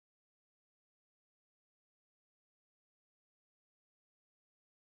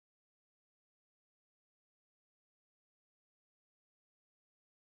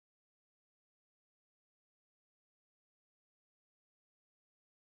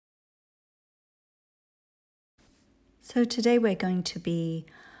So today we're going to be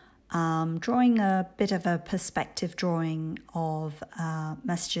drawing a bit of a perspective drawing of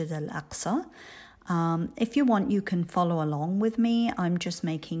Masjid al-Aqsa. If you want, you can follow along with me. I'm just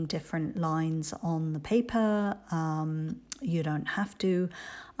making different lines on the paper. You don't have to.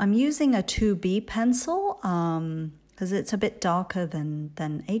 I'm using a 2B pencil because it's a bit darker than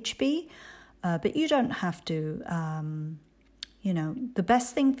HB, but you don't have to. The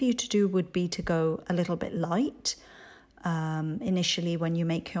best thing for you to do would be to go a little bit light initially when you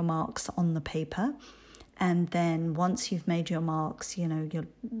make your marks on the paper. And then once you've made your marks, your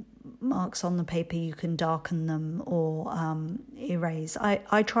marks on the paper, you can darken them or erase.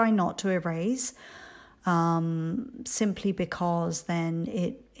 I try not to erase simply because then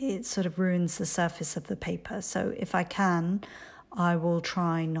it sort of ruins the surface of the paper. So if I can, I will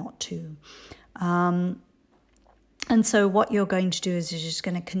try not to. And so what you're going to do is you're just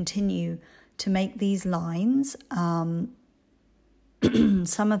going to continue to make these lines.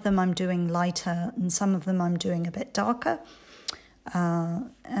 Some of them I'm doing lighter and some of them I'm doing a bit darker.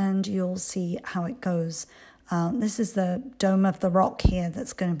 And you'll see how it goes. This is the Dome of the Rock here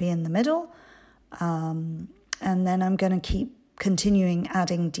that's going to be in the middle. And then I'm going to keep continuing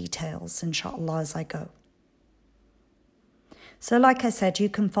adding details, inshallah, as I go. So like I said, you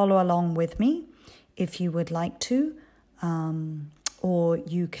can follow along with me if you would like to, or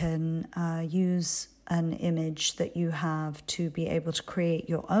you can use an image that you have to be able to create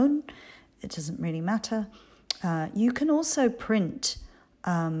your own. It doesn't really matter. You can also print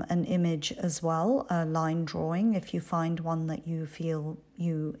an image as well, a line drawing. If you find one that you feel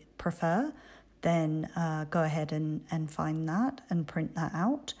you prefer, then go ahead and find that and print that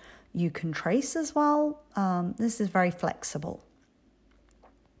out. You can trace as well. This is very flexible.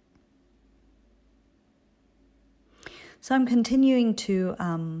 So I'm continuing to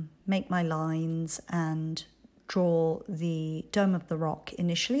make my lines and draw the Dome of the Rock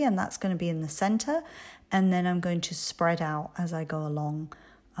initially, and that's going to be in the center. And then I'm going to spread out as I go along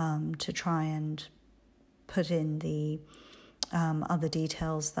to try and put in the other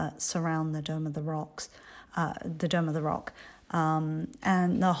details that surround the Dome of the Rock.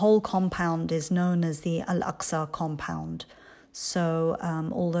 And the whole compound is known as the Al-Aqsa compound. So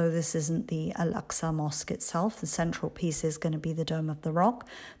although this isn't the Al-Aqsa Mosque itself, the central piece is going to be the Dome of the Rock.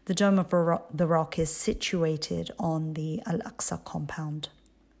 The Dome of the Rock is situated on the Al-Aqsa compound.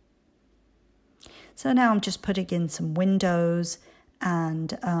 So now I'm just putting in some windows, and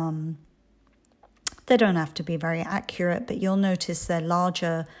they don't have to be very accurate, but you'll notice they're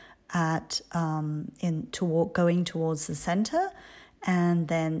larger going towards the center, and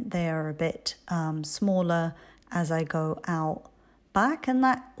then they are a bit smaller as I go out back, and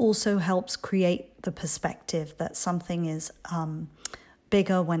that also helps create the perspective that something is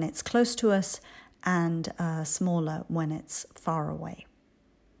bigger when it's close to us and smaller when it's far away.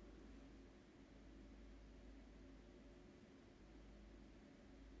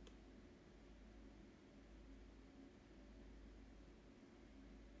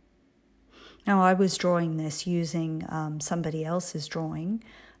 Now, I was drawing this using somebody else's drawing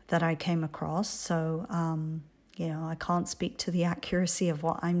that I came across, so I can't speak to the accuracy of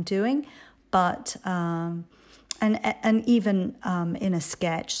what I'm doing, but and even in a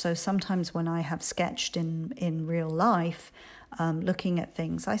sketch. So sometimes when I have sketched in real life, looking at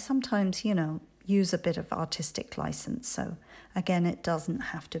things, I sometimes use a bit of artistic license. So again, it doesn't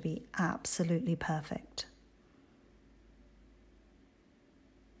have to be absolutely perfect.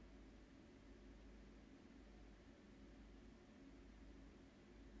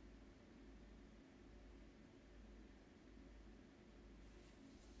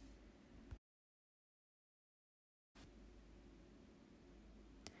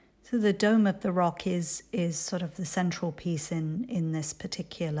 So the Dome of the Rock is sort of the central piece in this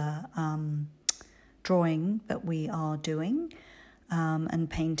particular drawing that we are doing and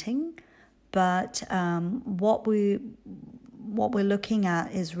painting. But what we're looking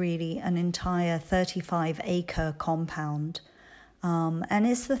at is really an entire 35-acre compound. And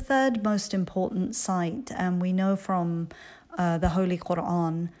it's the third most important site. And we know from the Holy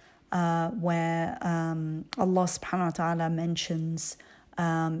Quran where Allah subhanahu wa ta'ala mentions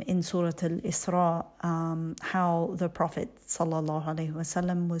in Surah Al-Isra how the Prophet sallallahu alaihi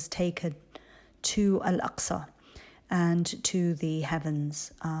wasallam was taken to Al-Aqsa and to the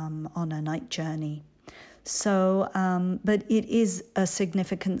heavens on a night journey. So, but it is a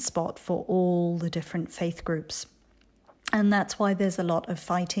significant spot for all the different faith groups, and that's why there's a lot of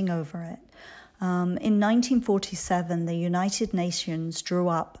fighting over it. In 1947, the United Nations drew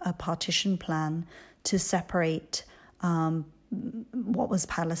up a partition plan to separate what was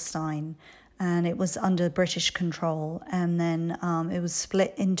Palestine, and it was under British control. And then it was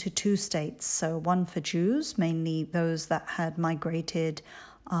split into two states. So one for Jews, mainly those that had migrated,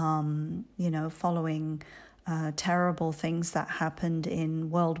 following terrible things that happened in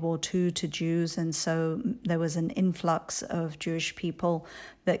World War II to Jews. And so there was an influx of Jewish people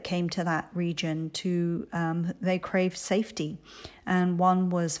that came to that region they craved safety. And one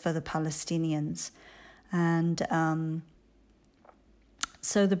was for the Palestinians. And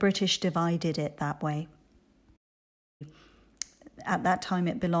so the British divided it that way. At that time,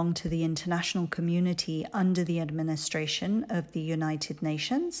 it belonged to the international community under the administration of the United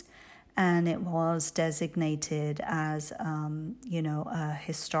Nations, and it was designated as, a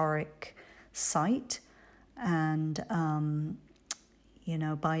historic site, and and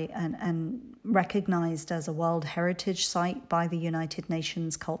recognized as a World Heritage Site by the United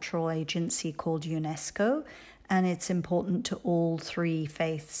Nations cultural agency called UNESCO. And it's important to all three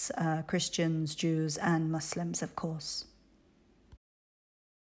faiths, Christians, Jews, and Muslims, of course.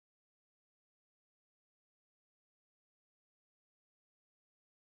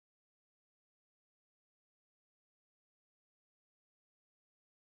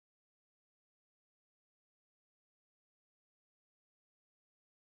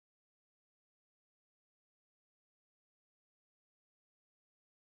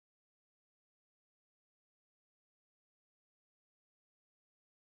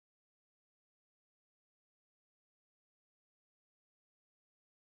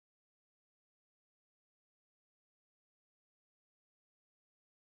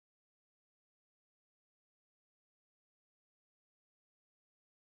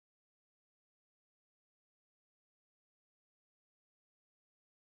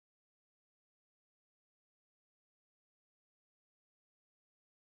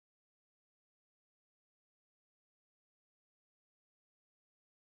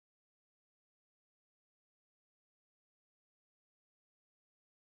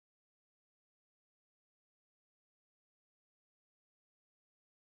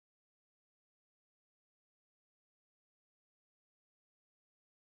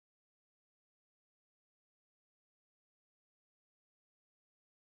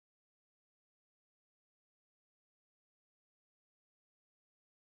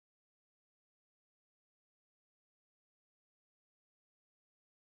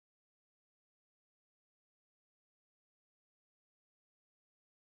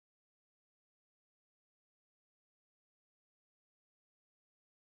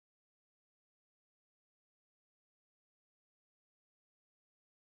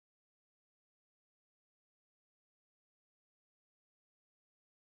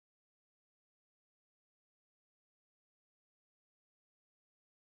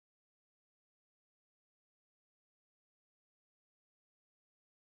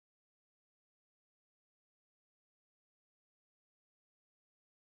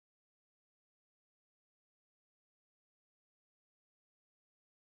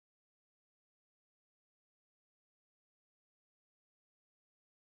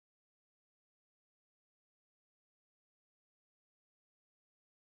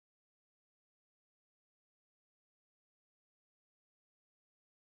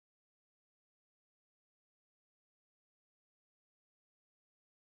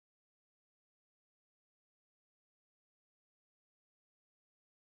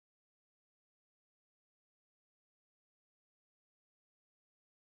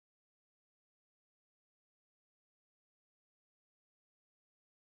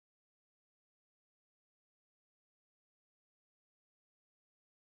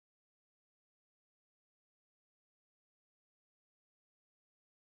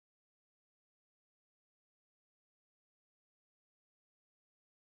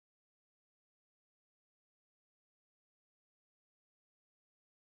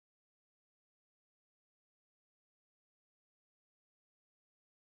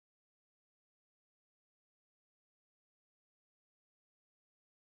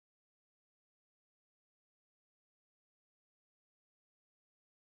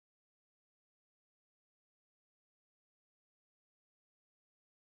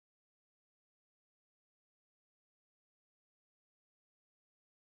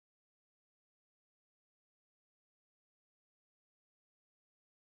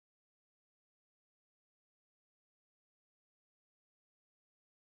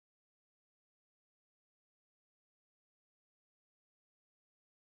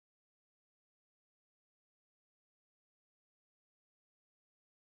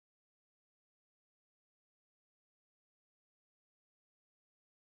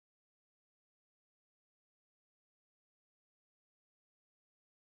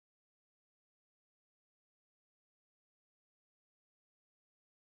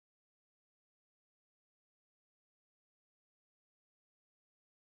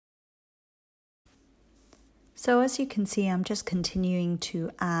 So as you can see, I'm just continuing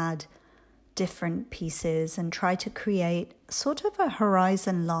to add different pieces and try to create sort of a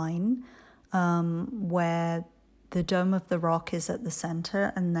horizon line where the dome of the rock is at the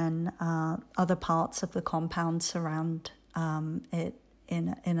center, and then other parts of the compound surround it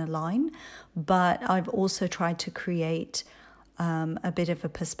in a line. But I've also tried to create a bit of a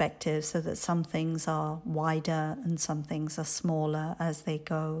perspective so that some things are wider and some things are smaller as they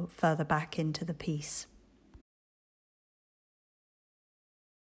go further back into the piece.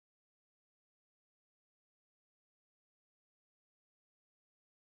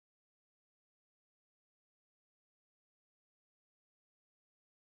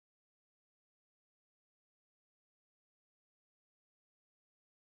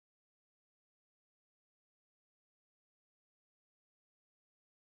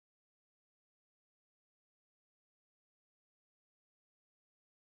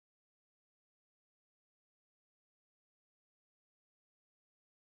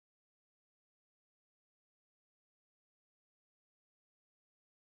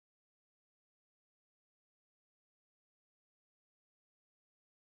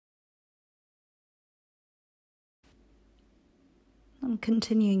 I'm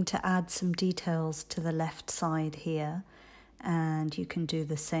continuing to add some details to the left side here, and you can do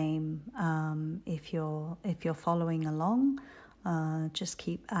the same if you're following along. Just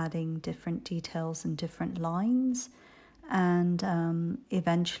keep adding different details and different lines, and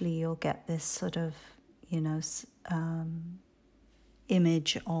eventually you'll get this sort of,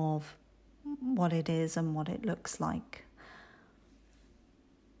 image of what it is and what it looks like.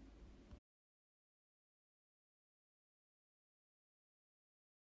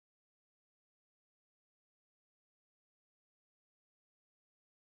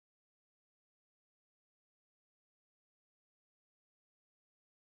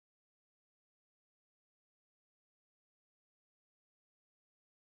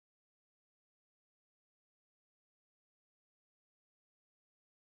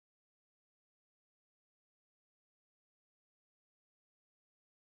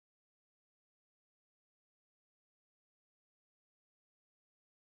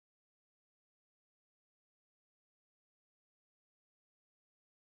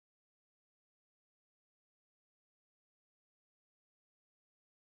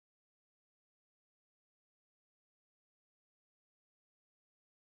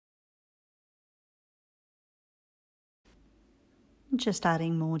 Just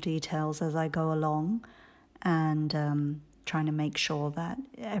adding more details as I go along, and trying to make sure that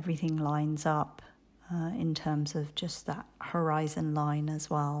everything lines up in terms of just that horizon line as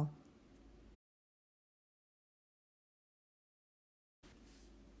well.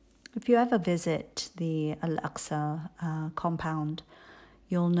 If you ever visit the Al-Aqsa compound,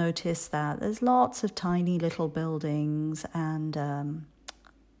 you'll notice that there's lots of tiny little buildings, and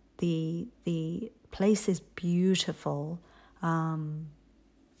the place is beautiful.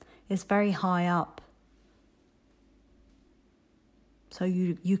 It's very high up, so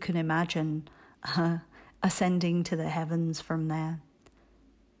you can imagine ascending to the heavens from there.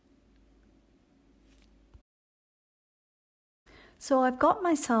 So I've got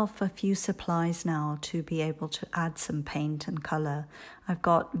myself a few supplies now to be able to add some paint and color. I've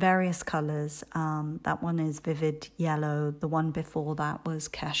got various colors. That one is vivid yellow. The one before that was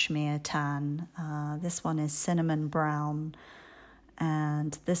cashmere tan. This one is cinnamon brown.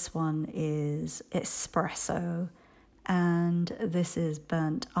 And this one is espresso. And this is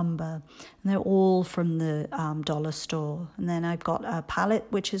burnt umber, and they're all from the dollar store. And then I've got a palette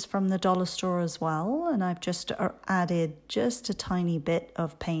which is from the dollar store as well, and I've just added just a tiny bit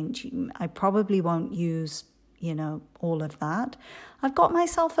of paint. I probably won't use all of that. I've got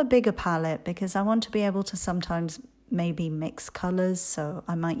myself a bigger palette because I want to be able to sometimes maybe mix colors, so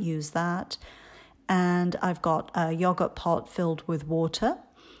I might use that. And I've got a yogurt pot filled with water.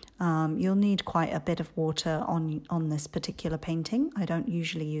 You'll need quite a bit of water on this particular painting. I don't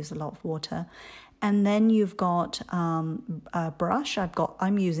usually use a lot of water. And then you've got a brush.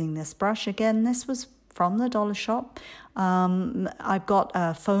 I'm using this brush again. This was from the dollar shop. I've got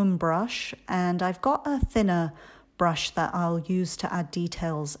a foam brush, and I've got a thinner brush that I'll use to add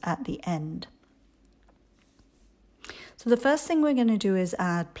details at the end. So the first thing we're going to do is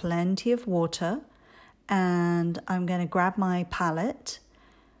add plenty of water, and I'm going to grab my palette.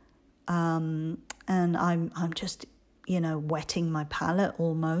 And I'm just, wetting my palette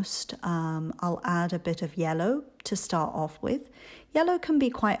almost. I'll add a bit of yellow to start off with. Yellow can be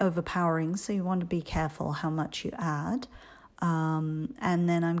quite overpowering, so you want to be careful how much you add. And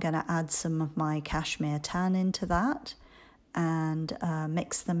then I'm going to add some of my cashmere tan into that and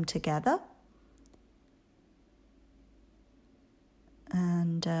mix them together.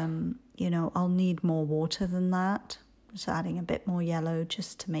 you know, I'll need more water than that. Just adding a bit more yellow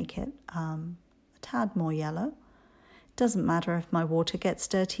just to make it a tad more yellow. It doesn't matter if my water gets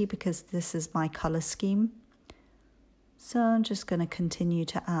dirty because this is my color scheme. So I'm just going to continue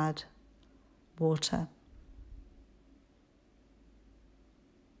to add water.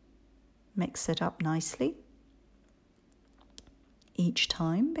 Mix it up nicely each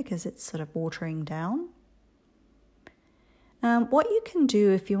time because it's sort of watering down. What you can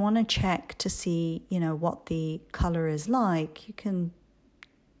do if you want to check to see, you know, what the color is like, you can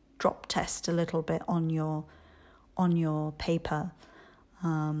drop test a little bit on your paper,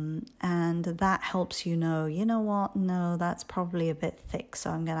 and that helps you know what, no, that's probably a bit thick, so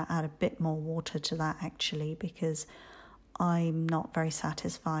I'm going to add a bit more water to that actually because I'm not very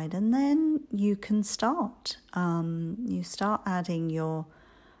satisfied. And then you can start. You start adding your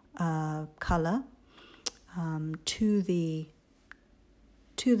color to the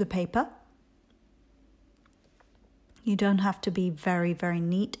paper. You don't have to be very, very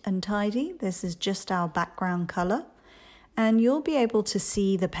neat and tidy. This is just our background color. And you'll be able to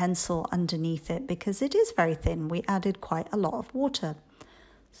see the pencil underneath it because it is very thin. We added quite a lot of water.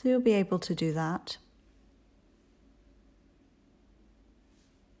 So you'll be able to do that.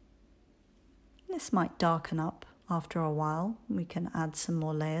 This might darken up after a while. We can add some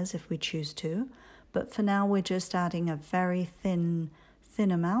more layers if we choose to. But for now, we're just adding a very thin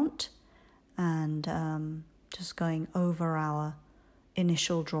amount and just going over our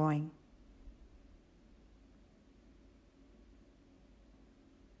initial drawing.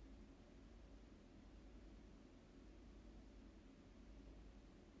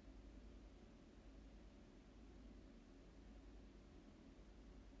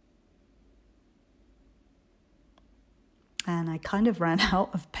 And I kind of ran out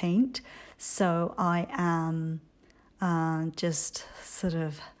of paint, so I am just sort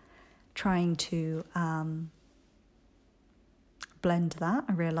of trying to blend that.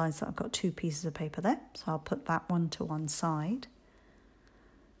 I realise that I've got 2 pieces of paper there, so I'll put that one to one side.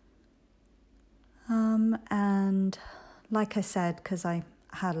 And like I said, because I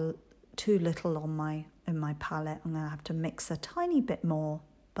had too little in my palette, I'm going to have to mix a tiny bit more,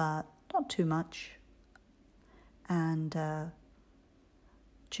 but not too much. And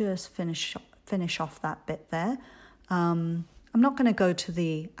just finish off that bit there. I'm not going to go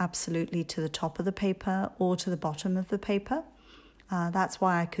absolutely to the top of the paper or to the bottom of the paper. That's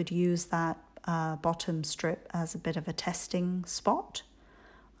why I could use that bottom strip as a bit of a testing spot.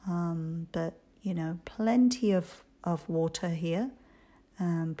 But, you know, plenty of water here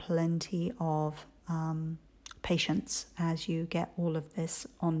and plenty of patience as you get all of this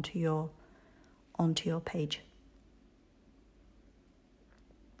onto your page.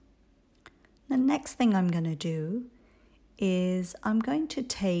 The next thing I'm going to do is I'm going to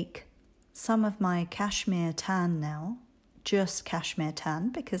take some of my cashmere tan now, just cashmere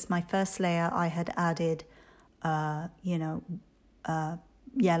tan, because my first layer I had added, yellow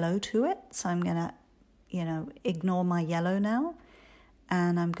to it. So I'm going to, ignore my yellow now.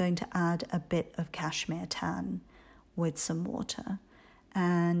 And I'm going to add a bit of cashmere tan with some water.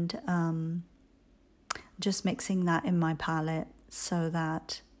 And just mixing that in my palette so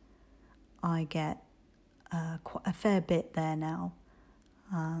that I get a fair bit there now.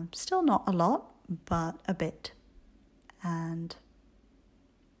 Still not a lot, but a bit. And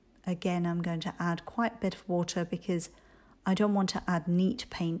again, I'm going to add quite a bit of water because I don't want to add neat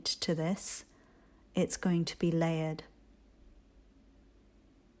paint to this. It's going to be layered.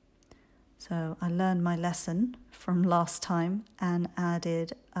 So I learned my lesson from last time and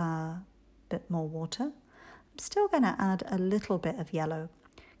added a bit more water. I'm still going to add a little bit of yellow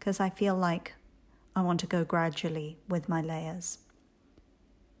because I feel like I want to go gradually with my layers.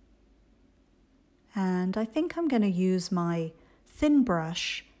 And I think I'm going to use my thin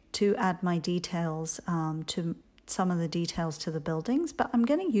brush to add my details, to some of the details to the buildings, but I'm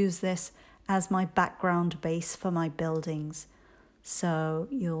going to use this as my background base for my buildings. So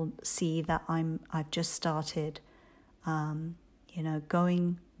you'll see that I've just started,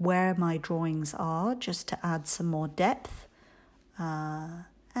 going where my drawings are just to add some more depth.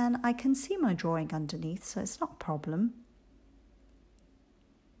 And I can see my drawing underneath, so it's not a problem.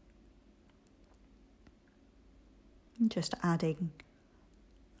 I'm just adding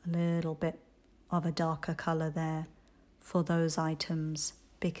a little bit of a darker colour there for those items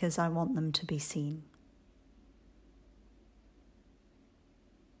because I want them to be seen.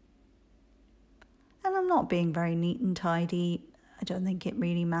 And I'm not being very neat and tidy. I don't think it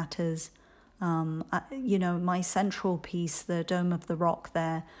really matters. My central piece, the Dome of the Rock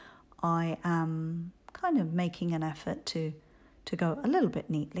there, I am kind of making an effort to to go a little bit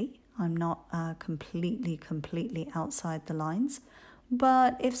neatly. I'm not completely outside the lines.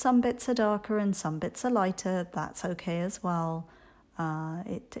 But if some bits are darker and some bits are lighter, that's okay as well.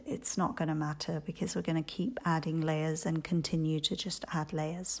 It's not going to matter because we're going to keep adding layers and continue to just add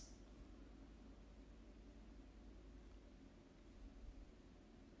layers.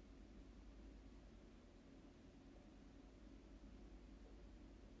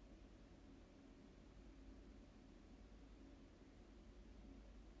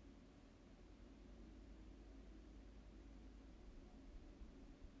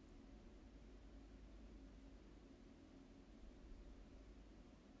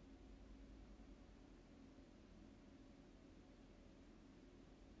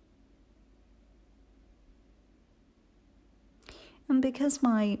 And because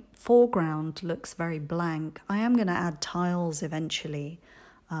my foreground looks very blank, I am going to add tiles eventually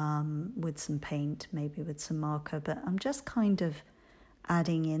with some paint, maybe with some marker, but I'm just kind of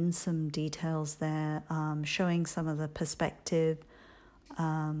adding in some details there, showing some of the perspective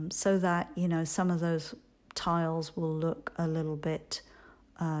so that, you know, some of those tiles will look a little bit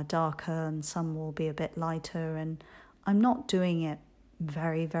darker and some will be a bit lighter. And I'm not doing it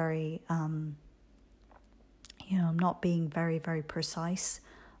very, I'm not being very precise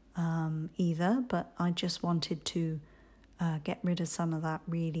either, but I just wanted to get rid of some of that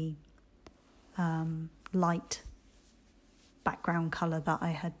really light background color that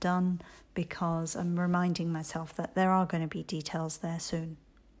I had done, because I'm reminding myself that there are going to be details there soon.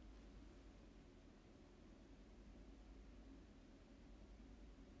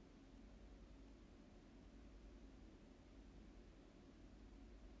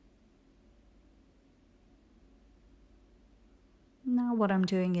 Now what I'm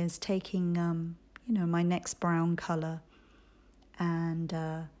doing is taking, my next brown color and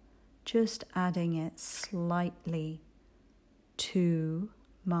just adding it slightly to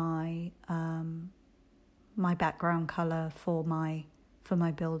my my background color for my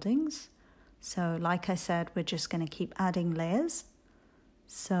buildings. So like I said, we're just going to keep adding layers.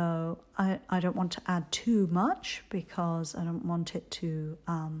 So I don't want to add too much because I don't want it to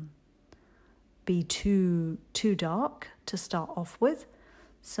be too dark to start off with.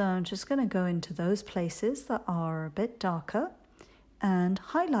 So I'm just going to go into those places that are a bit darker and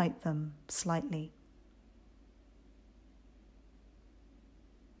highlight them slightly.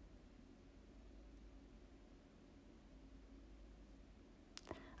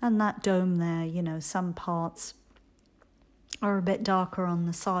 And that dome there, you know, some parts are a bit darker on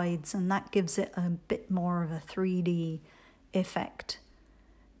the sides, and that gives it a bit more of a 3D effect.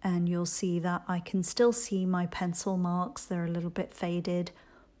 And you'll see that I can still see my pencil marks. They're a little bit faded,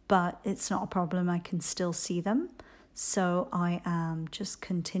 but it's not a problem. I can still see them. So I am just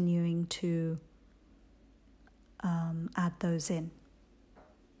continuing to add those in.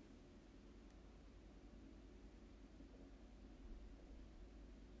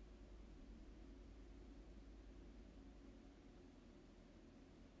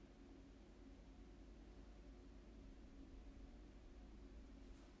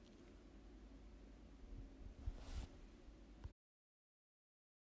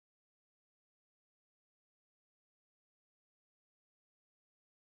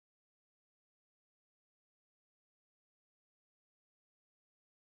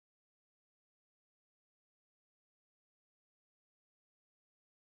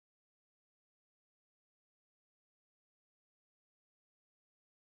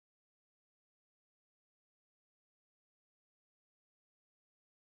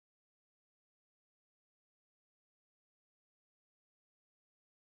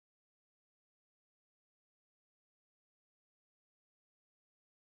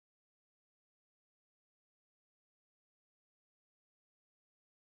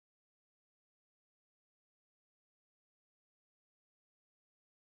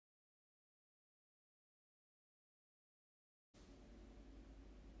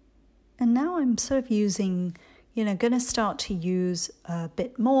 And now I'm sort of using, going to start to use a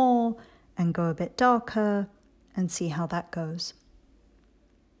bit more and go a bit darker and see how that goes.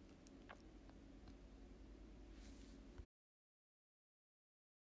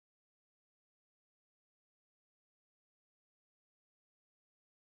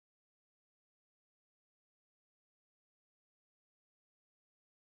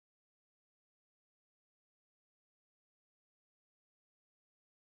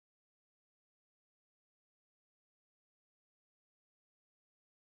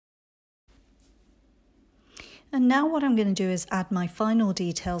 And now what I'm going to do is add my final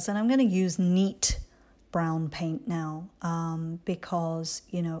details, and I'm going to use neat brown paint now because,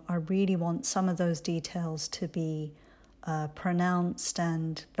 I really want some of those details to be pronounced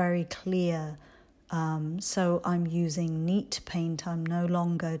and very clear. So I'm using neat paint. I'm no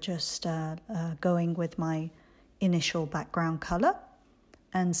longer just going with my initial background color.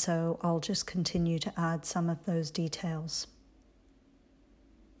 And so I'll just continue to add some of those details.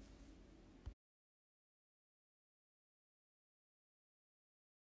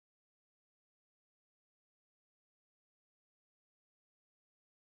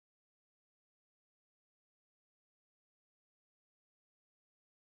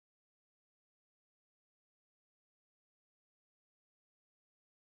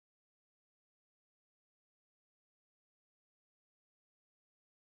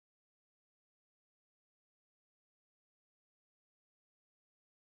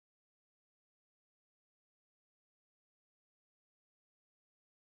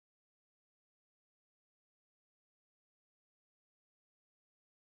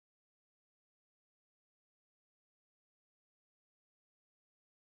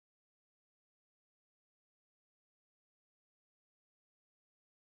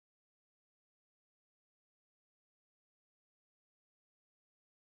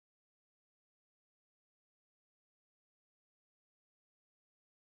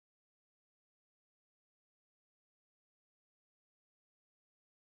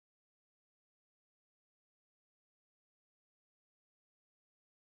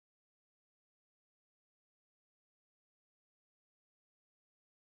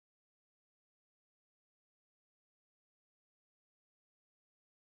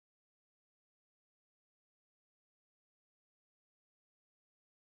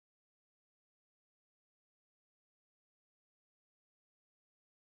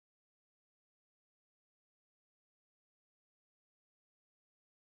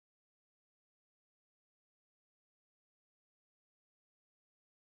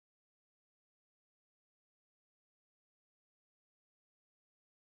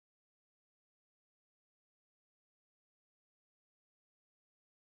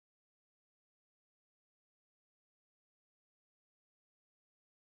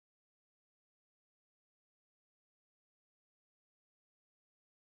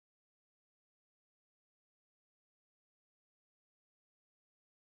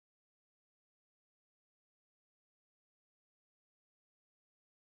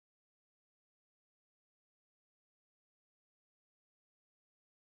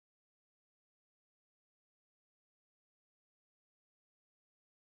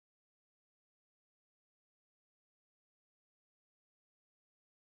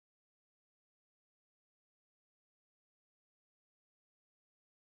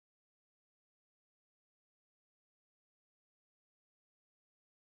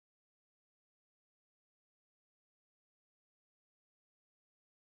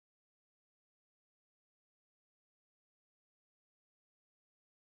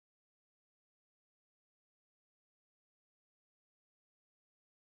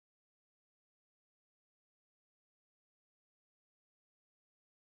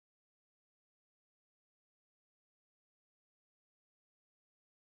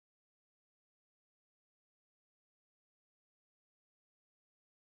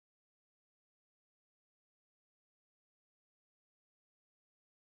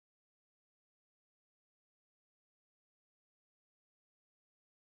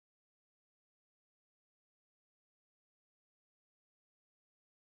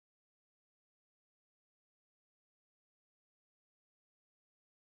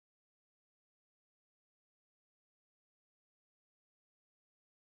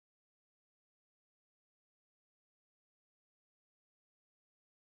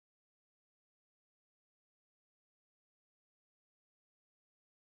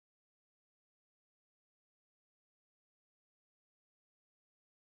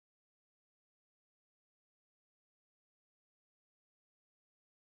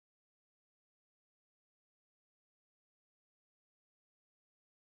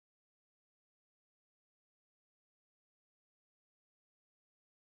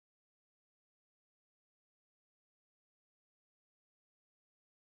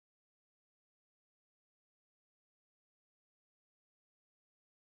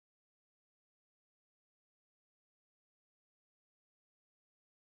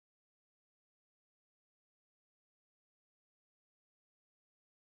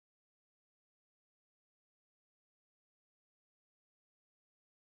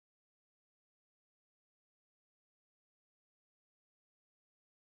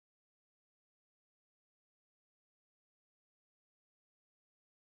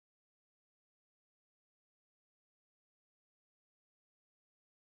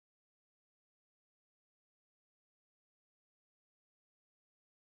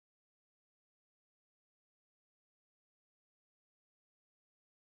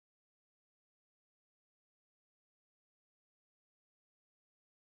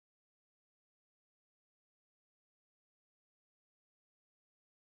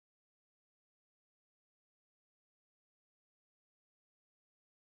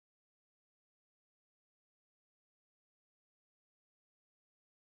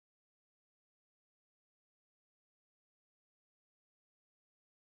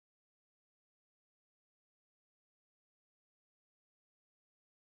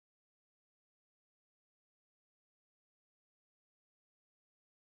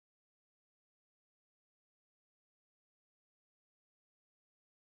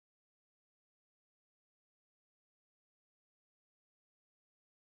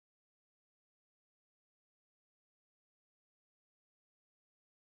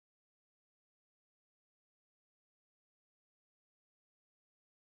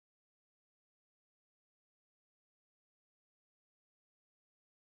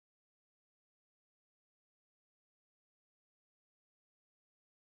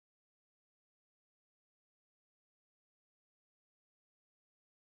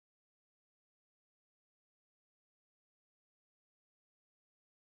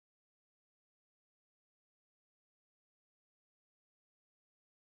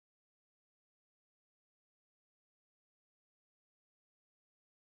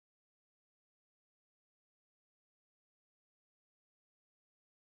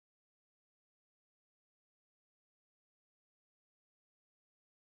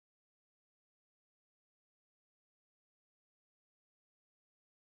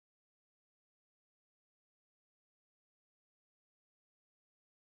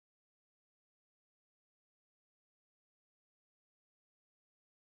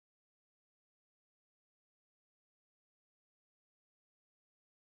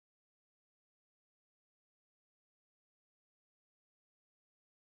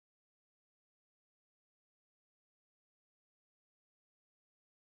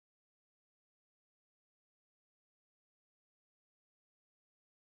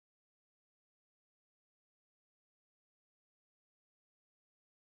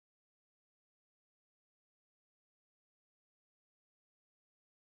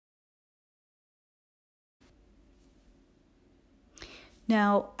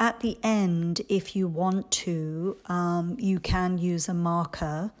 Now, at the end, if you want to, you can use a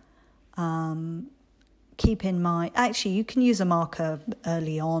marker. Keep in mind, actually, you can use a marker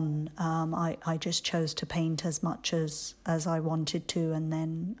early on. I just chose to paint as much as I wanted to, and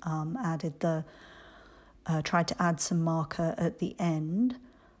then tried to add some marker at the end.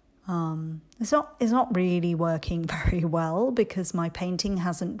 It's not really working very well because my painting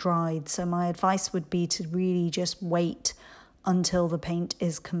hasn't dried. So my advice would be to really just wait until the paint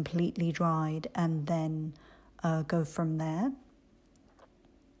is completely dried and then go from there.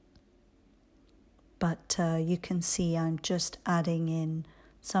 But you can see I'm just adding in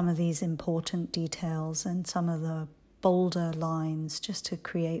some of these important details and some of the bolder lines just to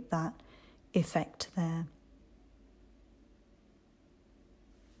create that effect there.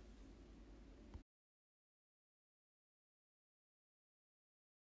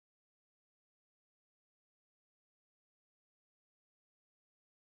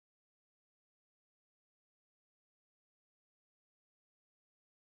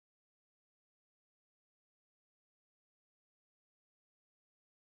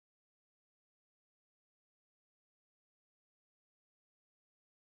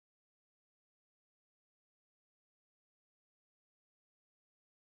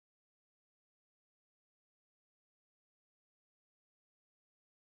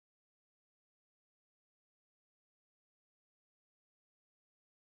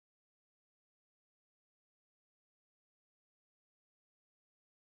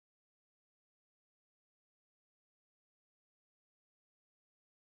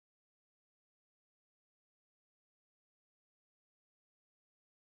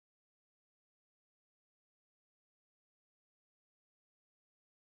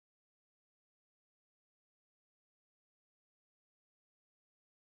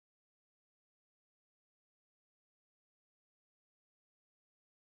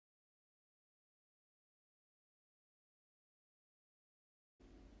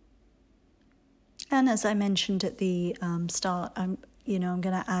 And as I mentioned at the start, I'm going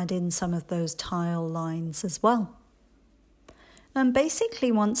to add in some of those tile lines as well. And basically,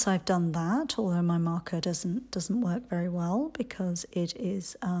 once I've done that, although my marker doesn't work very well because it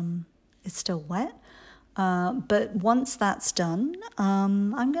is it's still wet. But once that's done,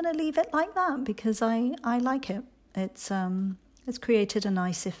 I'm going to leave it like that because I like it. It's created a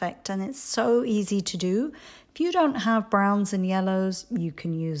nice effect and it's so easy to do. If you don't have browns and yellows, you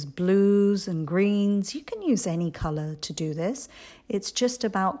can use blues and greens. You can use any color to do this. It's just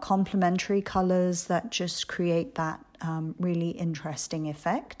about complementary colors that just create that really interesting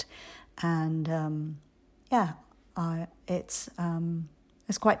effect. And it's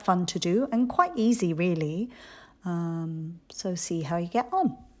quite fun to do and quite easy, really. So see how you get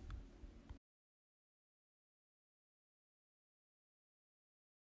on.